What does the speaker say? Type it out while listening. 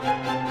Welcome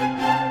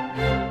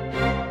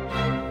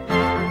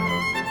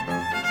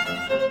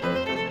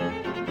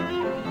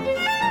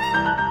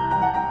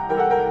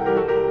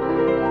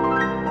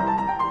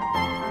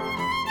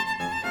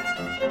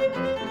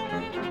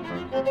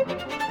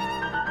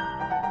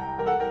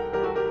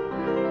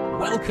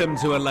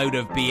to A Load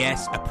of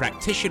BS, a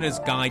practitioner's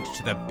guide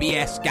to the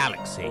BS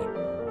galaxy.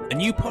 A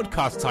new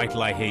podcast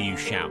title, I hear you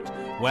shout.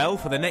 Well,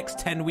 for the next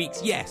 10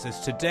 weeks, yes, as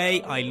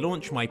today I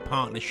launch my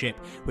partnership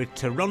with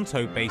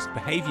Toronto-based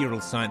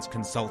behavioural science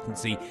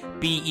consultancy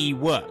BE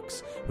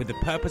Works, with the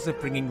purpose of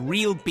bringing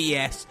real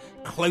BS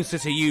closer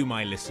to you,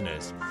 my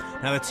listeners.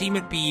 Now, the team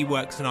at BE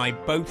Works and I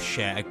both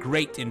share a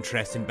great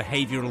interest in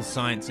behavioural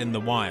science in the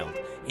wild.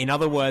 In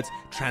other words,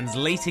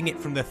 translating it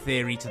from the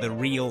theory to the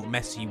real,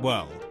 messy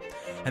world.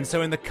 And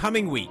so in the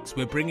coming weeks,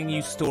 we're bringing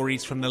you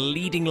stories from the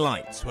leading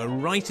lights who are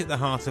right at the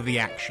heart of the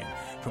action,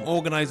 from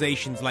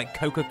organisations like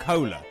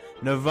Coca-Cola,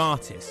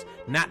 Novartis,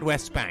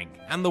 NatWest Bank,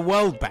 and the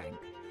World Bank.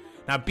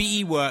 Now,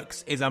 BE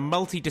Works is a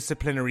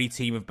multidisciplinary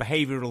team of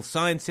behavioural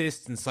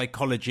scientists and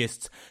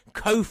psychologists,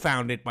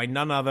 co-founded by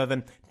none other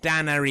than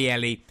Dan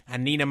Ariely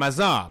and Nina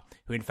Mazar,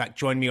 who in fact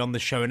joined me on the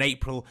show in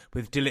April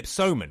with Dilip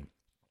Soman.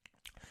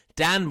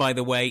 Dan, by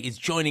the way, is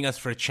joining us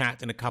for a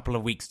chat in a couple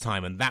of weeks'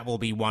 time, and that will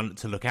be one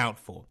to look out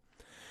for.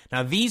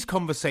 Now, these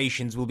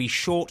conversations will be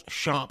short,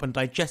 sharp and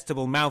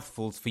digestible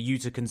mouthfuls for you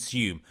to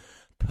consume,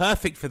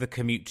 perfect for the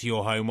commute to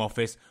your home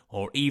office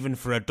or even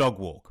for a dog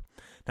walk.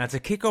 Now, to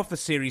kick off the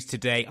series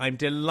today, I'm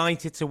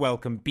delighted to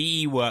welcome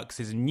BE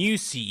Works' new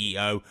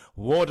CEO,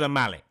 Wardah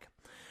Malik.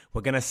 We're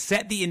going to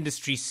set the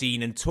industry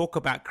scene and talk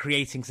about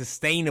creating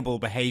sustainable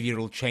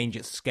behavioural change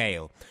at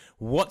scale.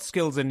 What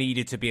skills are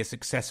needed to be a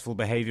successful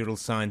behavioural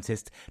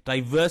scientist,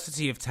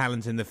 diversity of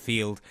talent in the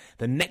field,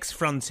 the next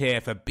frontier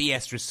for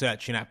BS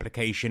research and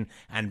application,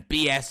 and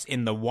BS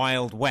in the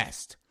Wild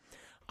West.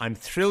 I'm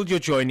thrilled you're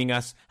joining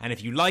us, and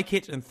if you like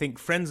it and think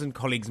friends and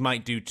colleagues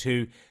might do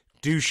too,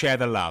 do share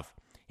the love.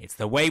 It's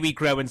the way we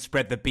grow and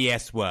spread the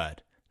BS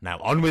word. Now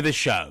on with the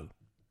show.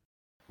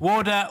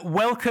 Wardah,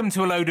 welcome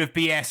to A Load of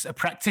BS, a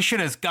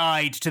practitioner's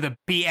guide to the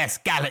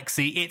BS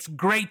galaxy. It's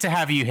great to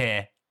have you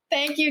here.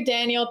 Thank you,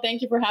 Daniel.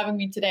 Thank you for having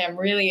me today. I'm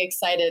really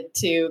excited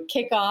to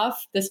kick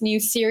off this new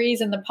series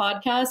in the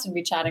podcast and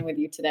be chatting with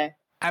you today.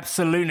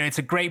 Absolutely. It's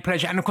a great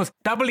pleasure. And of course,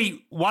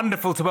 doubly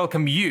wonderful to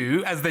welcome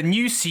you as the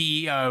new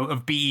CEO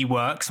of BE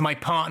Works, my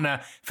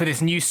partner for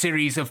this new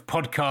series of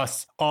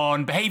podcasts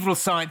on behavioral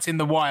science in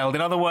the wild.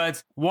 In other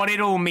words, what it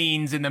all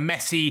means in the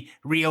messy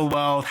real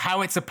world,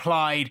 how it's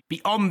applied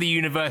beyond the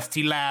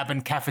university lab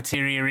and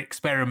cafeteria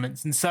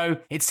experiments. And so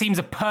it seems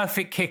a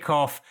perfect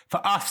kickoff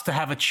for us to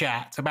have a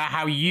chat about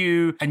how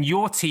you and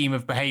your team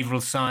of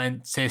behavioral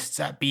scientists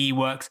at BE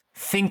Works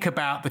think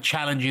about the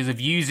challenges of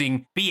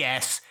using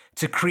BS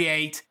to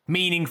create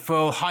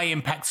meaningful,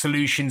 high-impact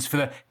solutions for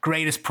the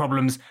greatest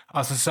problems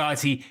our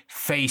society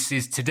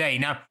faces today.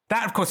 Now,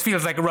 that, of course,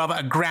 feels like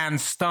a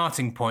grand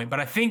starting point, but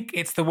I think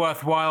it's the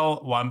worthwhile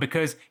one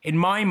because, in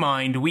my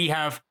mind, we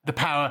have the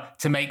power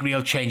to make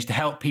real change, to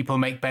help people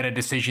make better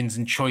decisions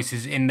and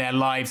choices in their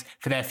lives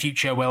for their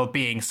future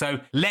well-being.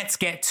 So let's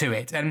get to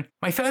it. And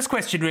my first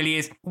question really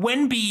is,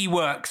 when BE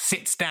Works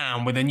sits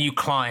down with a new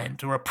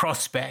client or a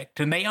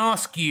prospect and they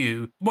ask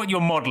you what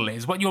your model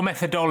is, what your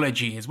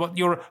methodology is, what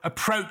your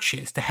approach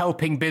is to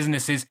helping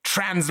businesses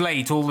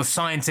translate all the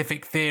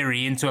scientific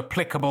theory into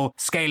applicable,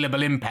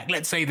 scalable impact.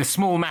 Let's say the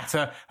small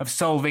matter of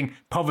solving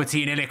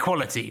poverty and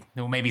inequality,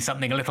 or maybe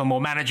something a little more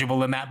manageable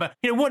than that. But,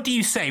 what do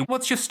you say?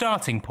 What's your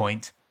starting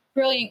point?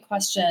 Brilliant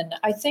question.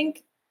 I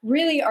think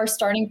really our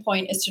starting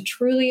point is to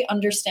truly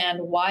understand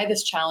why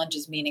this challenge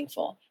is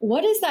meaningful.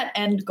 What is that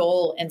end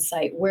goal in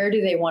sight? Where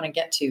do they want to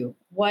get to?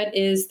 What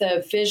is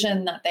the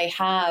vision that they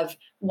have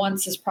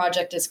once this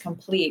project is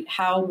complete?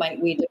 How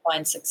might we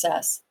define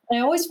success? And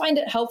I always find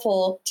it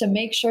helpful to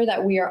make sure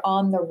that we are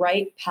on the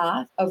right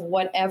path of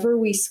whatever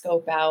we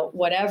scope out,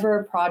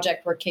 whatever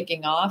project we're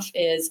kicking off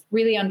is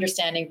really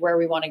understanding where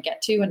we want to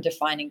get to and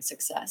defining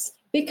success.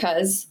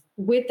 Because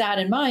with that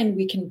in mind,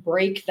 we can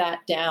break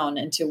that down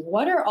into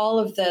what are all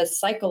of the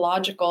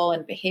psychological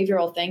and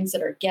behavioral things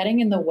that are getting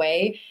in the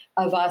way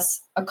of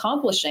us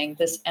accomplishing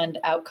this end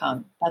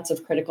outcome. That's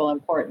of critical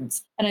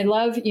importance. And I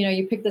love,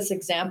 you pick this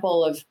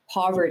example of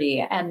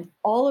poverty, and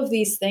all of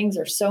these things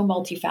are so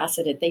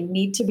multifaceted. They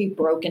need to be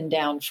broken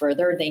down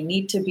further. They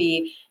need to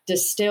be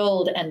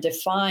distilled and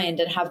defined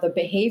and have the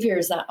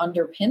behaviors that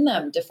underpin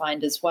them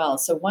defined as well.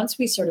 So once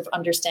we sort of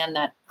understand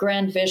that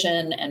grand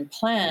vision and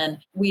plan,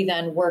 we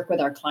then work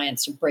with our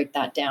clients to break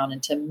that down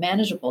into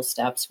manageable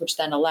steps, which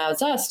then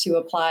allows us to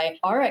apply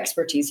our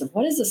expertise of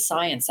what is the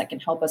science that can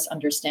help us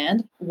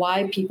understand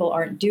why people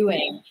aren't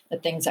doing the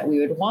things that we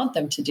would want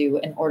them to do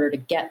in order to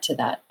get to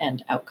that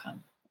end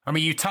outcome. I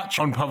mean, you touch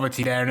on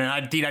poverty there, and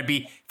I'd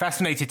be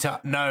fascinated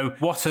to know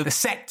what are the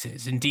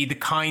sectors, indeed the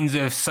kinds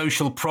of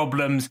social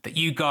problems that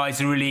you guys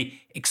are really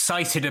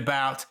excited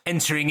about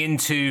entering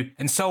into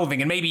and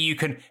solving. And maybe you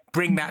can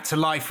bring that to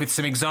life with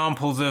some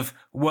examples of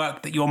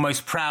work that you're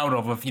most proud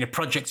of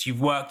projects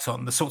you've worked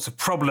on, the sorts of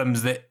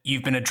problems that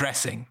you've been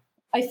addressing.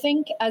 I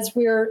think as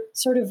we're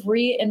sort of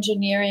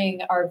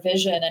re-engineering our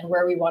vision and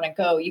where we want to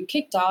go, you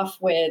kicked off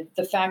with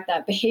the fact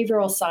that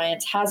behavioral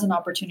science has an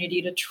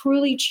opportunity to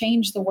truly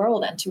change the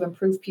world and to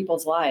improve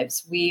people's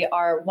lives. We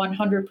are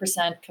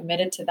 100%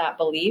 committed to that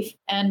belief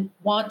and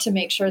want to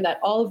make sure that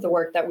all of the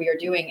work that we are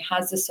doing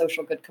has the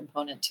social good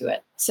component to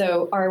it.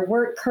 So our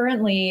work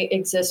currently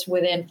exists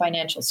within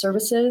financial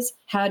services.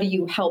 How do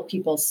you help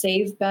people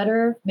save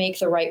better, make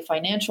the right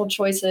financial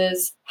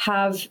choices,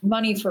 have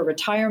money for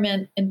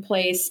retirement in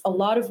place? A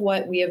lot of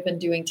what we have been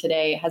doing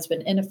today has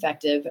been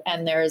ineffective,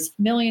 and there's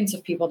millions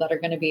of people that are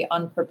going to be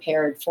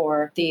unprepared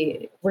for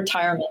the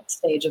retirement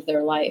stage of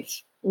their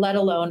life, let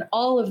alone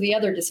all of the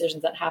other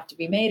decisions that have to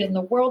be made. And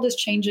the world is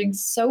changing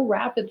so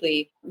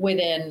rapidly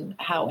within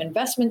how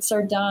investments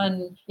are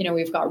done.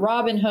 We've got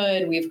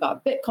Robinhood, we've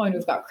got Bitcoin,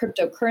 we've got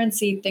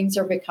cryptocurrency. Things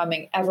are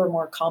becoming ever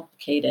more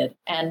complicated.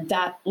 And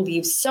that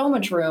leaves so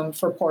much room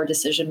for poor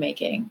decision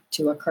making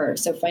to occur.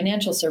 So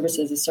financial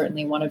services is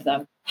certainly one of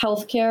them.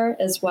 Healthcare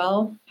as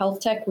well. Health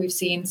tech, we've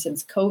seen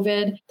since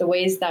COVID, the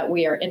ways that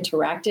we are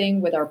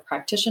interacting with our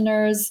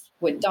practitioners,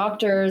 with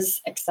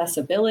doctors,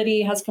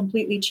 accessibility has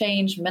completely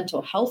changed.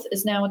 Mental health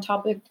is now a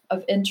topic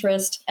of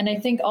interest. And I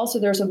think also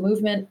there's a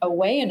movement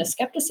away and a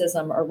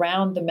skepticism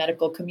around the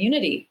medical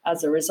community.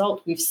 As a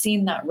result, we've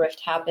seen that rift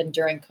happen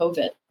during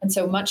COVID. And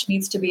so much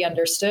needs to be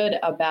understood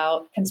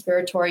about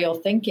conspiratorial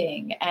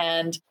thinking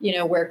and,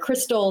 where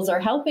crystals are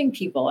helping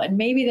people. And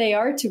maybe they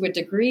are to a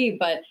degree,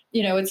 but,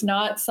 it's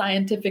not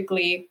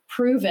scientifically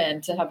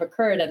proven to have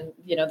occurred. And,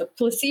 the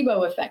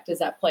placebo effect is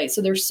at play.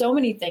 So there's so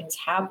many things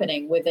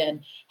happening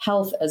within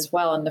health as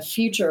well. And the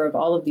future of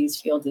all of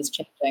these fields is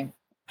changing.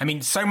 I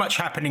mean, so much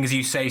happening, as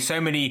you say, so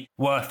many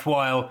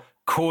worthwhile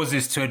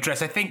causes to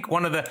address. I think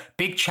one of the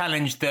big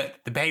challenge that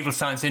the behavioral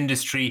science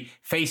industry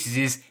faces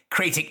is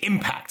creating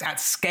impact at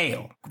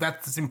scale.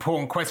 That's an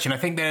important question. I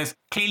think there's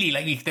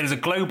clearly there's a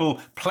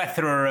global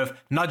plethora of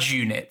nudge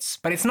units,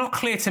 but it's not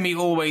clear to me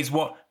always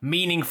what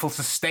meaningful,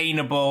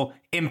 sustainable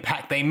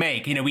impact they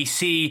make. We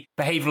see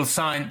behavioral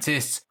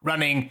scientists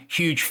running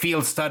huge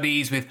field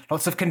studies with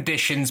lots of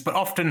conditions, but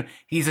often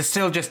these are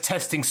still just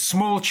testing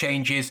small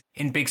changes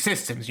in big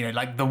systems,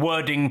 like the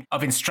wording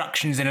of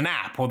instructions in an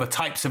app or the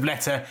types of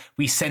letter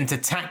we send to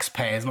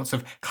taxpayers. Lots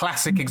of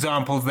classic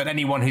examples that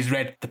anyone who's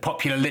read the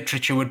popular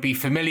literature would be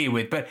familiar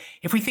with. But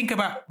if we think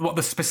about what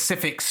the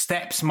specific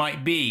steps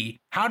might be,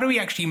 how do we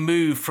actually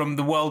move from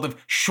the world of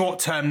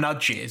short-term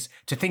nudges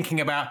to thinking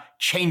about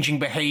changing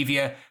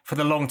behavior for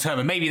the long term?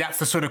 And maybe that's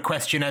the sort of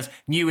question, as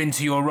new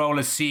into your role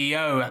as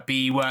CEO at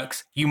BE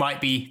Works, you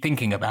might be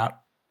thinking about.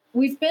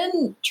 We've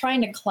been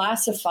trying to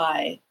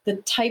classify the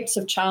types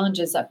of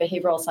challenges that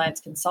behavioral science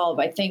can solve.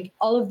 I think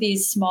all of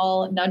these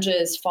small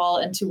nudges fall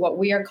into what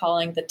we are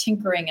calling the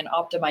tinkering and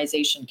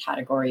optimization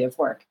category of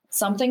work.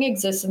 Something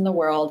exists in the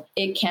world.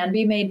 It can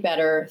be made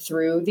better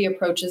through the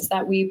approaches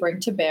that we bring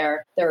to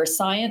bear. There is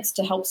science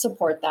to help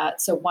support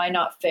that. So why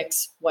not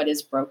fix what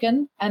is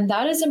broken? And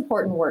that is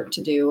important work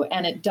to do.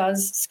 And it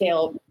does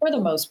scale for the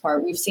most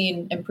part. We've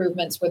seen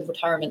improvements with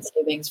retirement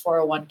savings,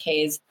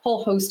 401ks, a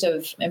whole host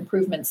of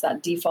improvements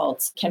that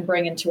defaults can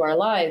bring into our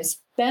lives.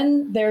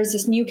 Then there's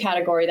this new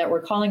category that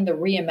we're calling the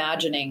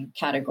reimagining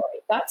category.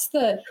 That's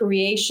the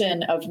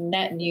creation of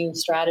net new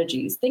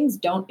strategies. Things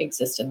don't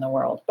exist in the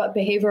world, but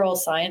behavioral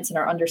science and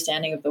our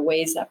understanding of the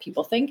ways that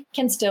people think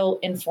can still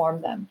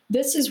inform them.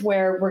 This is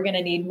where we're going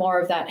to need more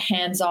of that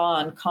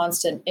hands-on,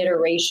 constant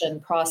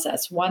iteration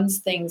process. Once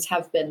things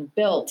have been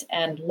built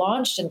and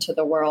launched into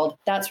the world,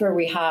 that's where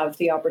we have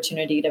the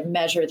opportunity to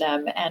measure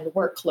them and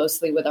work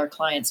closely with our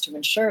clients to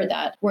ensure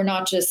that we're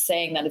not just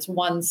saying that it's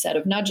one set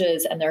of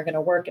nudges and they're going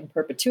to work in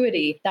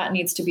perpetuity. That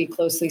needs to be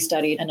closely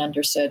studied and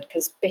understood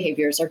because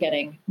behaviors are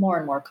getting more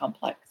and more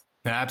complex.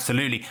 Yeah,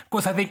 absolutely. Of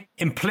course, I think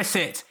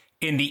implicit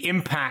in the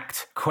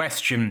impact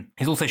question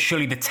is also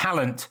surely the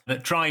talent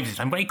that drives it.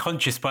 I'm very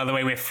conscious, by the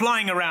way, we're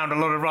flying around a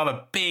lot of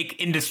rather big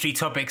industry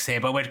topics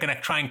here, but we're going to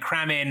try and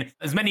cram in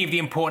as many of the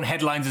important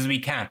headlines as we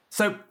can.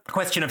 So,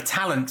 question of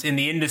talent in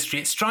the industry,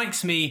 it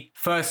strikes me,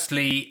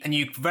 firstly, and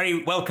you're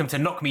very welcome to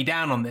knock me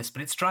down on this,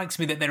 but it strikes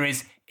me that there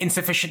is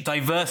insufficient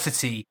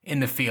diversity in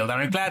the field. And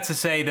I'm glad to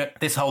say that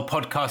this whole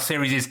podcast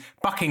series is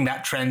bucking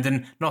that trend,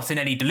 and not in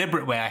any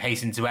deliberate way, I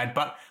hasten to add,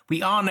 but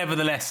we are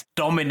nevertheless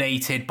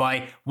dominated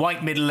by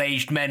white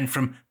middle-aged men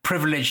from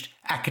privileged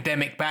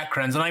academic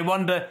backgrounds. And I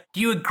wonder,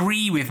 do you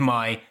agree with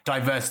my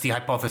diversity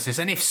hypothesis?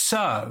 And if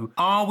so,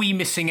 are we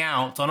missing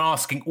out on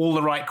asking all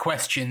the right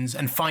questions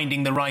and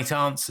finding the right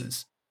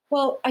answers?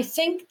 Well, I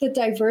think the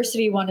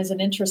diversity one is an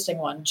interesting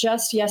one.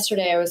 Just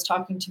yesterday, I was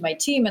talking to my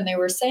team and they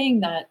were saying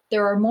that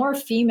there are more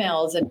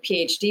females in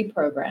PhD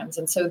programs.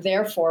 And so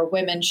therefore,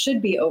 women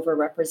should be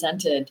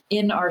overrepresented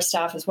in our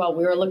staff as well.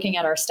 We were looking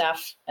at our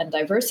staff and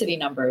diversity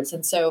numbers.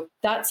 And so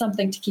that's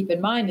something to keep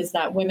in mind, is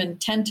that women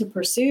tend to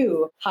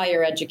pursue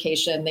higher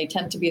education. They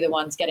tend to be the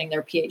ones getting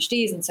their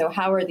PhDs. And so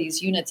how are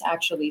these units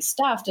actually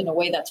staffed in a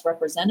way that's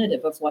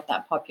representative of what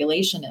that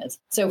population is?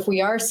 So if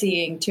we are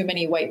seeing too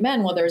many white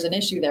men, well, there's an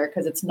issue there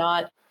because it's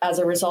not as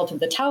a result of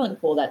the talent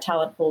pool. That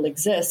talent pool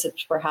exists.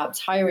 It's perhaps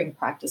hiring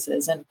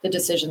practices and the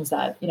decisions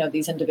that,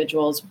 these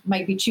individuals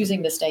might be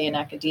choosing to stay in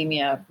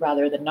academia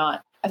rather than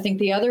not. I think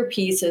the other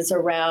piece is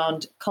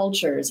around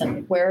cultures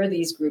and where are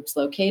these groups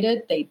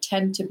located? They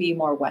tend to be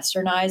more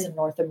westernized and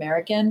North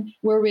American.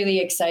 We're really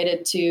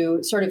excited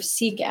to sort of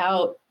seek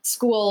out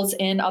schools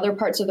in other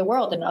parts of the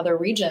world, in other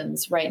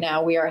regions. Right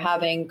now, we are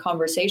having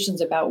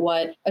conversations about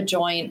what a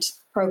joint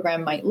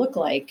program might look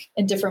like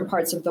in different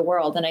parts of the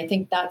world. And I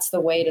think that's the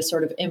way to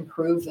sort of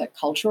improve the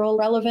cultural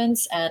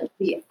relevance and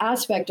the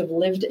aspect of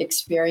lived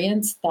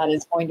experience that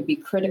is going to be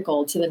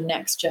critical to the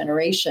next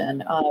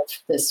generation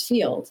of this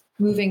field,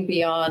 moving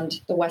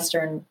beyond the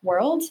Western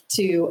world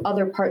to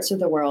other parts of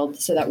the world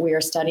so that we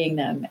are studying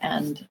them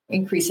and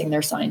increasing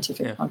their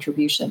scientific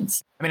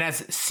contributions. I mean,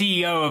 as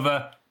CEO of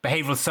a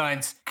behavioral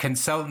science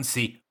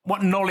consultancy,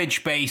 what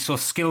knowledge base or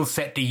skill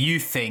set do you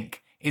think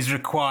is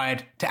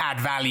required to add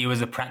value as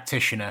a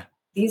practitioner?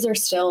 These are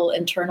still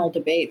internal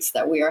debates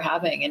that we are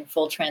having in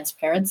full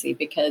transparency,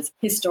 because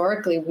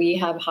historically we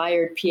have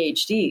hired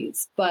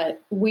PhDs,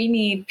 but we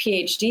need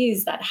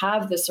PhDs that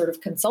have this sort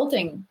of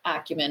consulting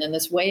acumen and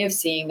this way of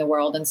seeing the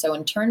world. And so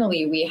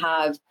internally we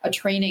have a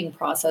training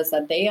process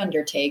that they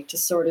undertake to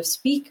sort of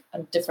speak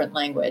a different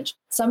language.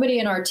 Somebody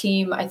in our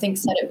team, I think,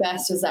 said it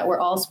best, is that we're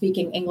all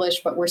speaking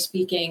English, but we're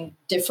speaking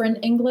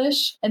different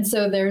English. And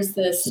so there's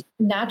this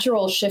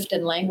natural shift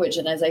in language.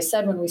 And as I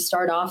said, when we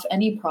start off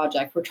any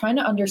project, we're trying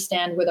to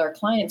understand with our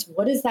clients,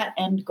 what is that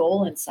end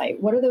goal in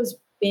sight? What are those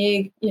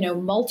big,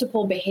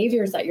 multiple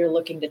behaviors that you're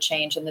looking to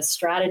change in this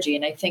strategy?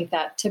 And I think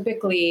that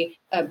typically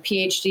a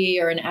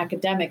PhD or an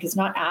academic is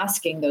not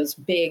asking those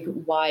big,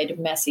 wide,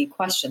 messy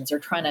questions. They're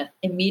trying to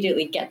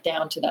immediately get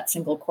down to that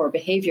single core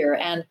behavior.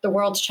 And the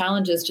world's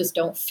challenges just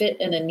don't fit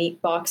in a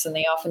neat box, and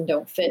they often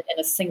don't fit in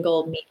a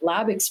single neat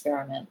lab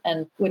experiment.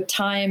 And with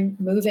time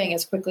moving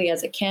as quickly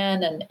as it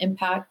can and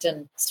impact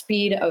and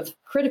speed of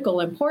critical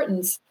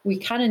importance, we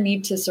kind of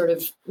need to sort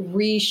of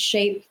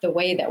reshape the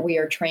way that we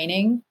are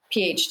training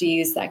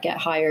PhDs that get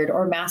hired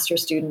or master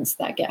students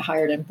that get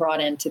hired and brought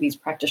into these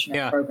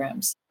practitioner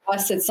programs.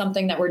 Us, it's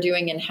something that we're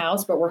doing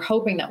in-house, but we're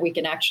hoping that we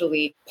can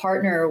actually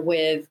partner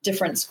with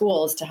different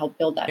schools to help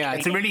build that training.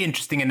 It's a really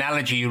interesting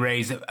analogy you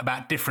raise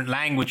about different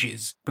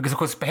languages, because of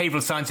course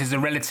behavioral science is a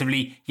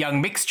relatively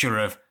young mixture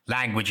of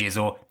languages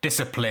or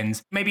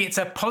disciplines. Maybe it's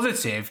a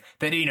positive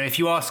that, if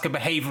you ask a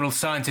behavioral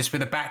scientist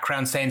with a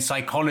background, say, in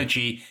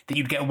psychology, that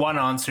you'd get one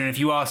answer. And if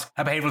you ask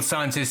a behavioral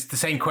scientist the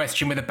same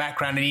question with a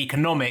background in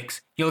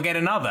economics, you'll get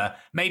another.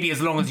 Maybe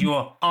as long as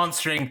you're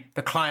answering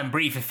the client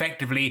brief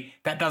effectively,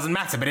 that doesn't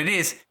matter. But it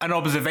is an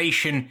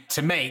observation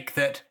to make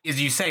that,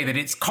 as you say, that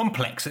it's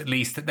complex, at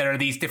least, that there are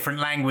these different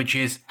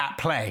languages at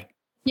play.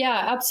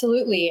 Yeah,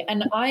 absolutely.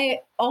 And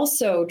I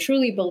also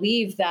truly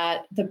believe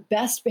that the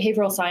best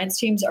behavioral science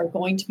teams are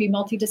going to be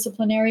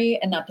multidisciplinary,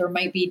 and that there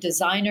might be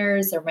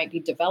designers, there might be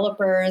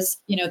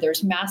developers,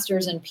 there's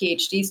masters and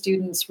PhD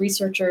students,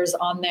 researchers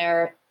on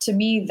there. To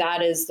me,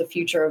 that is the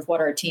future of what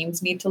our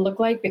teams need to look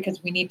like,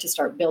 because we need to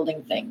start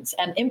building things.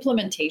 And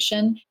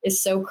implementation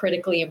is so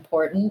critically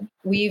important.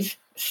 We've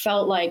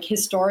felt like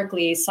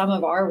historically some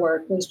of our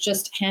work was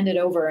just handed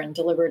over and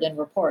delivered in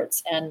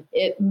reports, and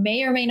it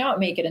may or may not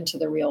make it into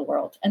the real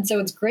world. And so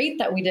it's great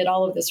that we did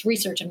all of this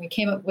research and we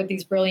came up with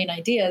these brilliant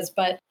ideas.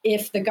 But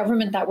if the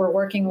government that we're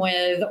working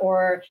with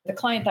or the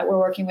client that we're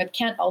working with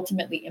can't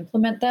ultimately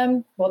implement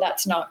them, well,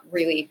 that's not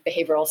really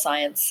behavioral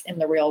science in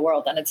the real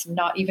world. And it's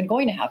not even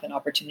going to have an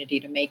opportunity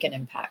to make an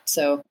impact.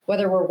 So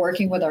whether we're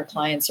working with our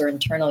clients or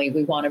internally,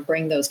 we want to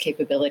bring those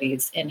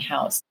capabilities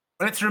in-house.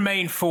 Let's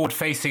remain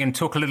forward-facing and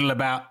talk a little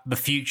about the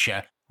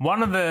future.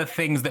 One of the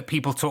things that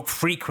people talk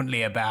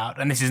frequently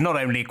about, and this is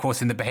not only, of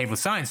course, in the behavioral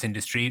science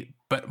industry,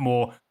 but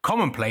more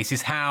commonplace,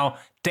 is how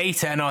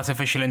data and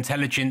artificial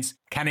intelligence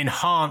can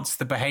enhance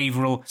the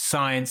behavioral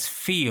science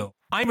field.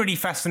 I'm really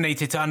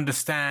fascinated to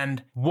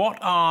understand what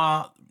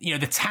are,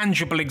 the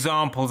tangible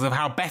examples of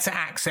how better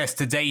access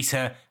to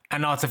data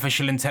and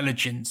artificial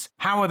intelligence,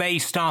 how are they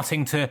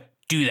starting to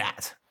do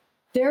that?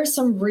 There's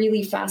some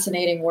really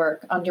fascinating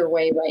work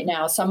underway right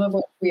now, some of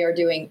what we are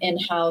doing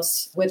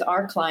in-house with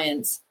our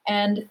clients.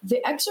 And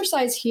the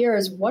exercise here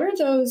is, what are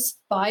those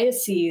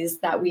biases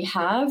that we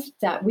have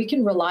that we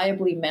can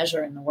reliably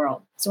measure in the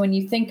world? So when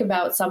you think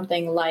about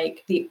something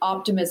like the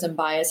optimism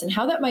bias and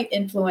how that might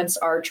influence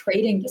our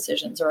trading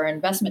decisions or our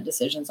investment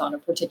decisions on a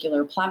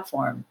particular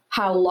platform,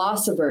 how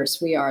loss averse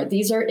we are,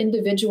 these are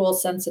individual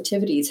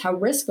sensitivities, how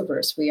risk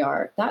averse we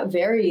are, that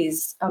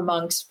varies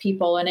amongst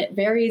people, and it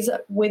varies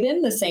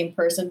within the same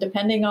person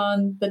depending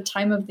on the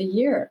time of the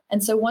year.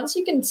 And so once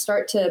you can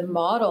start to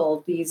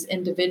model these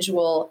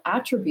individual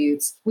attributes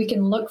attributes, we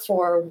can look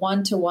for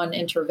one-to-one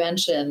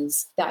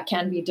interventions that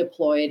can be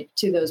deployed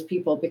to those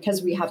people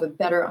because we have a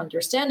better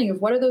understanding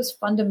of what are those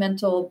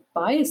fundamental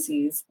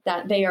biases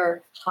that they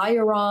are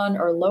higher on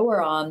or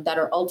lower on that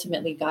are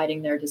ultimately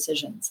guiding their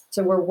decisions.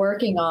 So we're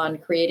working on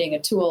creating a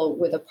tool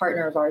with a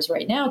partner of ours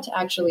right now to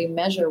actually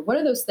measure what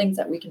are those things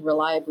that we can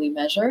reliably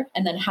measure,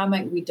 and then how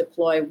might we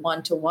deploy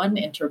one-to-one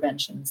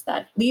interventions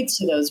that leads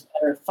to those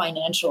better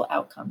financial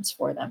outcomes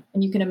for them.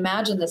 And you can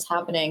imagine this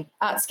happening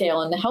at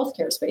scale in the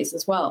healthcare space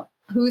as well.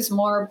 Who's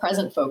more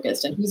present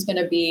focused and who's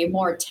going to be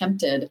more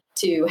tempted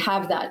to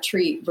have that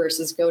treat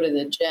versus go to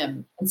the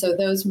gym. And so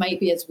those might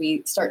be, as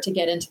we start to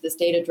get into this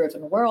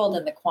data-driven world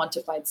and the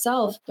quantified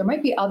self, there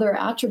might be other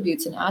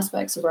attributes and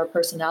aspects of our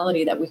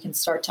personality that we can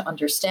start to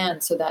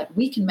understand so that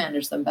we can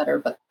manage them better,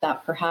 but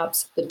that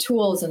perhaps the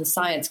tools and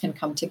science can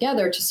come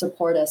together to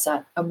support us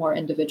at a more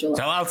individual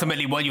level. So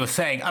ultimately what you're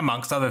saying,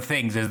 amongst other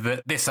things, is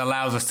that this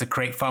allows us to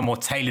create far more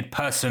tailored,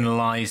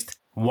 personalized,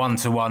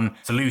 one-to-one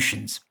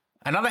solutions.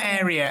 Another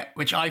area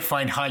which I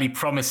find highly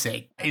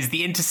promising is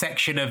the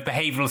intersection of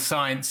behavioral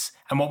science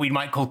and what we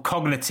might call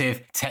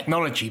cognitive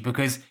technology,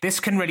 because this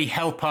can really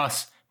help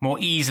us more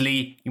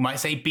easily, you might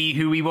say, be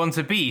who we want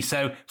to be.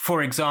 So,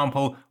 for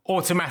example,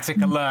 automatic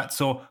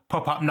alerts or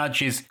pop-up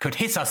nudges could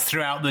hit us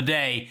throughout the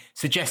day,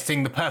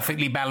 suggesting the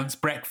perfectly balanced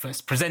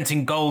breakfast,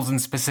 presenting goals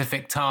and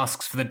specific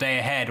tasks for the day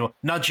ahead, or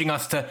nudging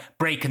us to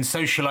break and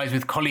socialize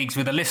with colleagues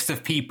with a list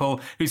of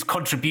people whose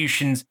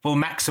contributions will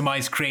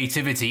maximize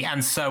creativity,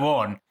 and so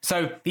on.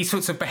 So these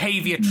sorts of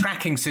behavior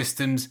tracking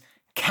systems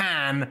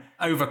can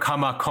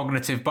overcome our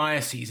cognitive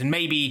biases, and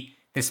maybe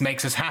this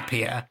makes us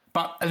happier.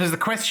 But as the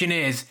question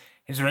is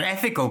there an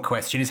ethical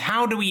question, is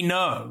how do we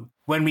know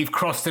when we've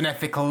crossed an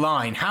ethical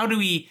line? How do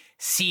we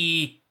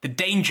see the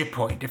danger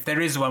point, if there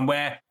is one,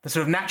 where the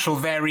sort of natural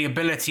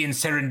variability and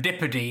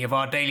serendipity of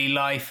our daily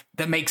life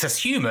that makes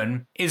us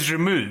human is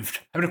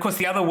removed? I mean, of course,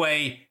 the other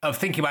way of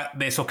thinking about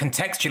this or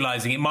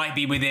contextualizing it might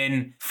be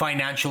within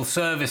financial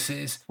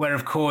services, where,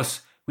 of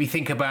course, we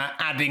think about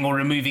adding or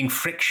removing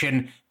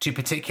friction to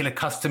particular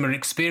customer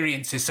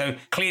experiences. So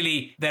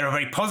clearly, there are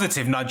very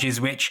positive nudges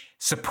which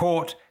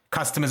support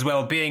customers'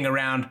 well-being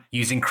around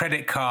using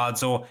credit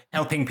cards or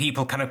helping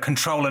people kind of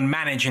control and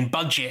manage and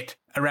budget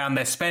around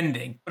their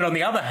spending. But on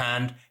the other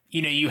hand,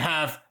 you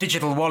have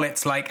digital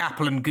wallets like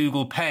Apple and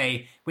Google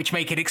Pay, which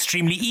make it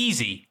extremely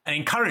easy and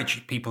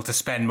encourage people to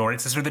spend more.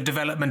 It's the sort of the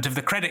development of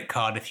the credit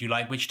card, if you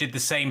like, which did the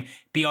same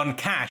beyond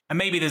cash. And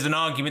maybe there's an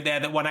argument there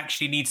that one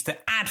actually needs to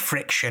add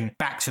friction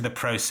back to the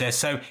process.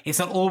 So it's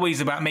not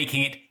always about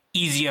making it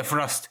easier for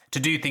us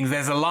to do things.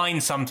 There's a line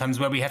sometimes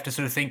where we have to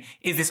sort of think,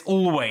 is this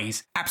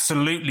always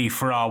absolutely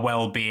for our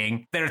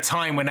well-being? There are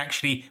times when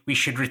actually we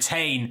should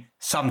retain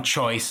some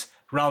choice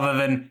rather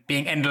than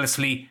being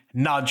endlessly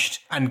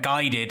nudged and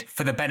guided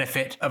for the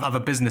benefit of other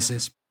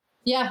businesses.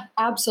 Yeah,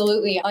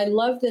 absolutely. I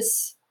love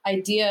this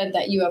idea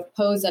that you have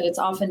posed, that it's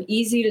often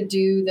easy to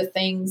do the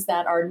things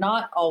that are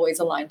not always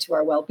aligned to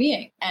our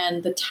well-being.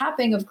 And the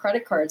tapping of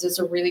credit cards is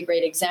a really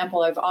great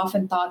example. I've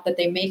often thought that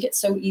they make it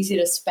so easy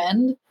to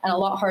spend and a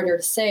lot harder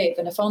to save.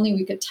 And if only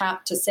we could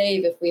tap to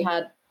save if we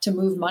had to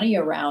move money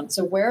around.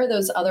 So where are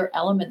those other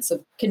elements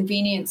of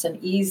convenience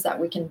and ease that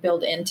we can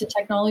build into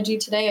technology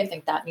today? I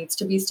think that needs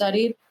to be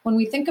studied. When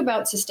we think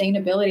about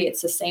sustainability,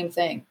 it's the same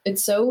thing.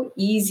 It's so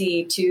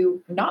easy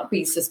to not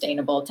be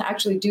sustainable, to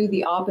actually do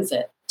the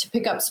opposite, to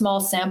pick up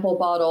small sample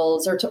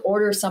bottles or to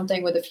order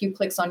something with a few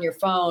clicks on your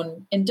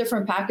phone in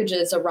different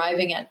packages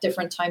arriving at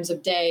different times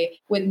of day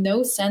with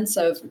no sense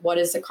of what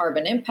is the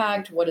carbon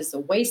impact, what is the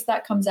waste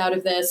that comes out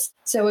of this.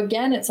 So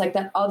again, it's like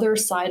that other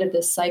side of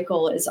this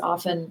cycle is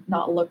often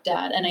not looked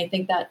at. And I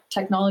think that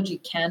technology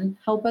can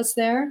help us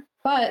there,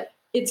 but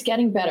it's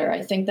getting better.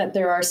 I think that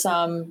there are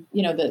some,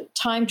 the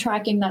time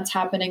tracking that's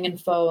happening in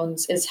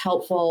phones is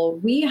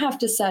helpful. We have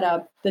to set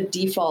up the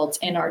defaults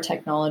in our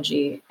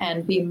technology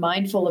and be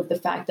mindful of the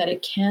fact that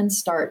it can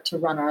start to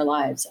run our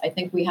lives. I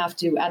think we have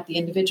to, at the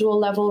individual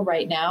level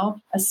right now,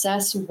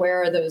 assess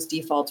where are those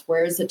defaults?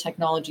 Where is the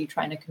technology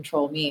trying to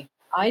control me?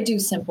 I do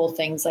simple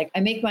things like I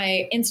make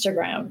my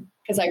Instagram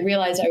because I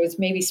realized I was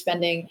maybe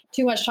spending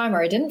too much time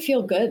or I didn't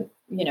feel good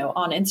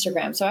on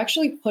Instagram. So I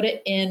actually put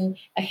it in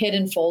a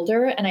hidden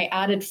folder and I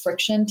added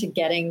friction to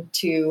getting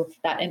to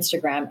that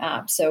Instagram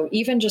app. So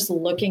even just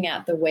looking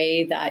at the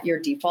way that your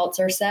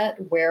defaults are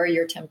set, where are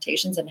your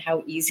temptations and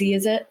how easy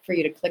is it for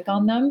you to click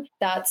on them?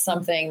 That's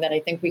something that I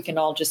think we can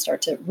all just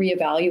start to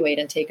reevaluate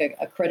and take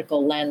a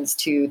critical lens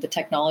to the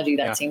technology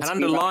that seems to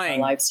be running our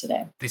lives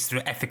today. These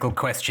sort of ethical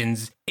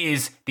questions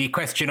is the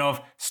question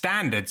of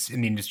standards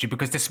in the industry,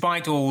 because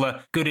despite all the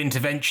good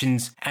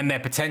interventions and their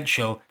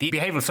potential, the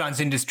behavioral science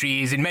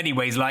industry is in many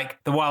ways like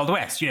the Wild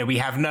West. We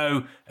have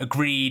no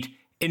agreed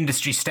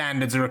industry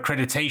standards or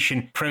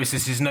accreditation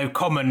processes, no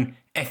common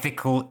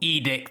ethical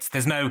edicts.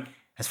 There's no,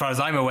 as far as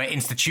I'm aware,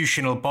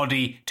 institutional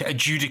body to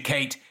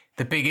adjudicate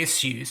the big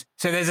issues.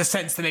 So there's a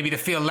sense that maybe the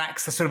field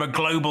lacks a sort of a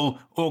global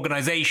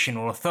organization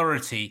or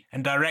authority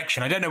and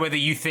direction. I don't know whether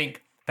you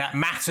think that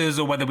matters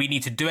or whether we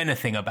need to do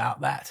anything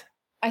about that.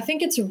 I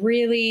think it's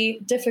really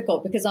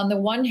difficult because on the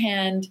one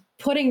hand,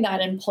 putting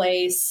that in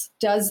place,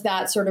 does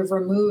that sort of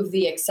remove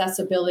the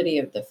accessibility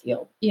of the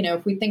field?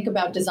 If we think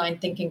about design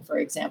thinking, for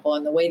example,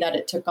 and the way that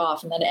it took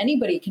off and that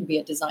anybody can be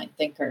a design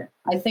thinker,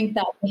 I think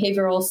that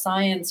behavioral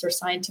science or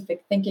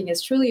scientific thinking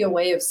is truly a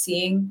way of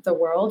seeing the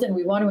world. And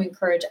we want to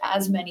encourage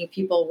as many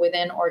people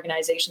within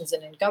organizations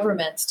and in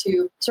governments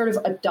to sort of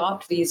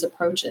adopt these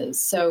approaches.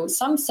 So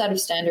some set of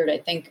standard, I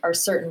think, are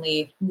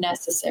certainly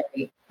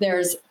necessary.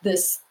 There's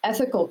this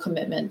ethical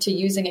commitment to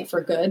using it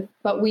for good,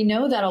 but we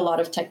know that a lot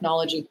of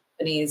technology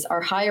companies are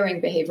hiring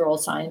behavioral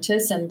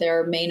scientists and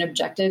their main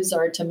objectives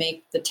are to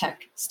make the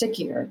tech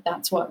stickier.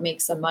 That's what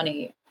makes them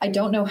money. I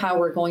don't know how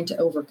we're going to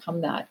overcome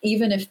that.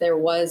 Even if there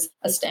was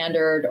a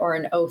standard or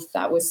an oath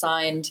that was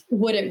signed,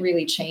 would it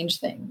really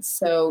change things?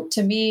 So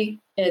to me,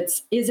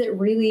 is it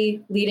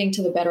really leading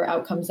to the better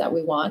outcomes that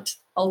we want?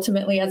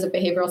 Ultimately, as a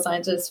behavioral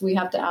scientist, we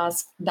have to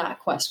ask that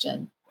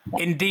question.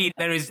 Indeed,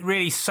 there is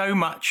really so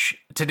much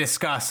to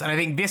discuss. And I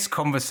think this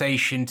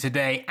conversation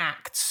today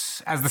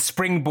acts as the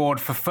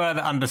springboard for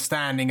further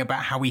understanding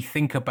about how we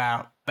think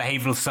about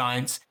behavioral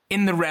science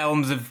in the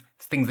realms of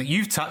things that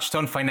you've touched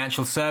on: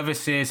 financial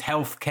services,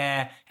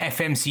 healthcare,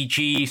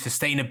 FMCG,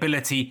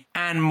 sustainability,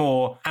 and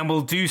more. And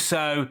we'll do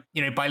so,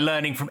 by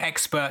learning from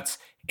experts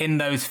in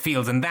those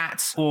fields. And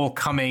that's all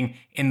coming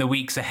in the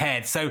weeks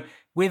ahead. So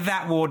with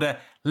that, Wardah,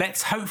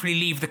 let's hopefully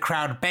leave the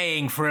crowd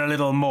baying for a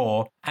little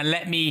more. And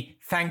let me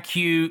thank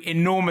you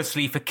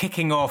enormously for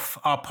kicking off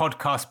our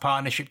podcast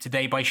partnership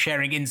today by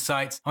sharing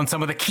insights on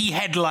some of the key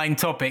headline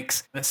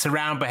topics that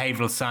surround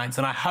behavioral science.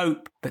 And I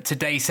hope that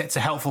today sets a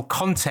helpful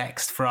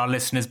context for our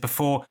listeners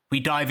before we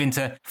dive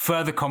into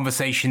further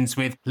conversations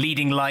with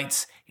leading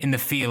lights in the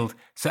field.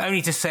 So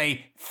only to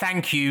say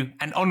thank you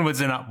and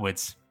onwards and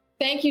upwards.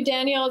 Thank you,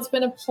 Daniel. It's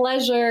been a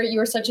pleasure. You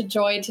were such a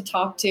joy to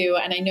talk to,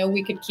 and I know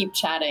we could keep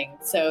chatting.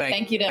 So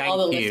thank you to all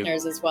the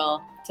listeners as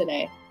well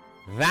today.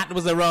 That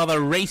was a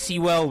rather racy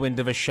whirlwind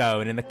of a show,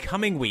 and in the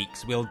coming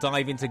weeks, we'll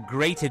dive into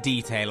greater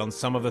detail on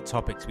some of the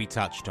topics we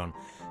touched on.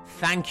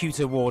 Thank you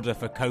to Wardah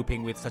for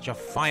coping with such a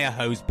fire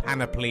hose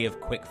panoply of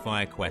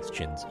quick-fire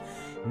questions.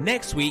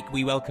 Next week,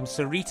 we welcome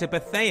Sarita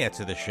Bethea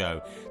to the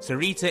show.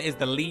 Sarita is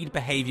the lead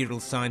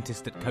behavioural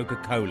scientist at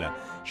Coca-Cola.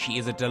 She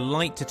is a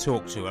delight to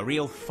talk to, a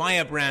real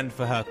firebrand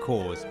for her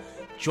cause.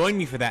 Join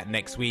me for that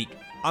next week.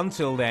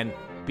 Until then,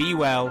 be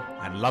well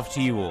and love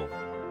to you all.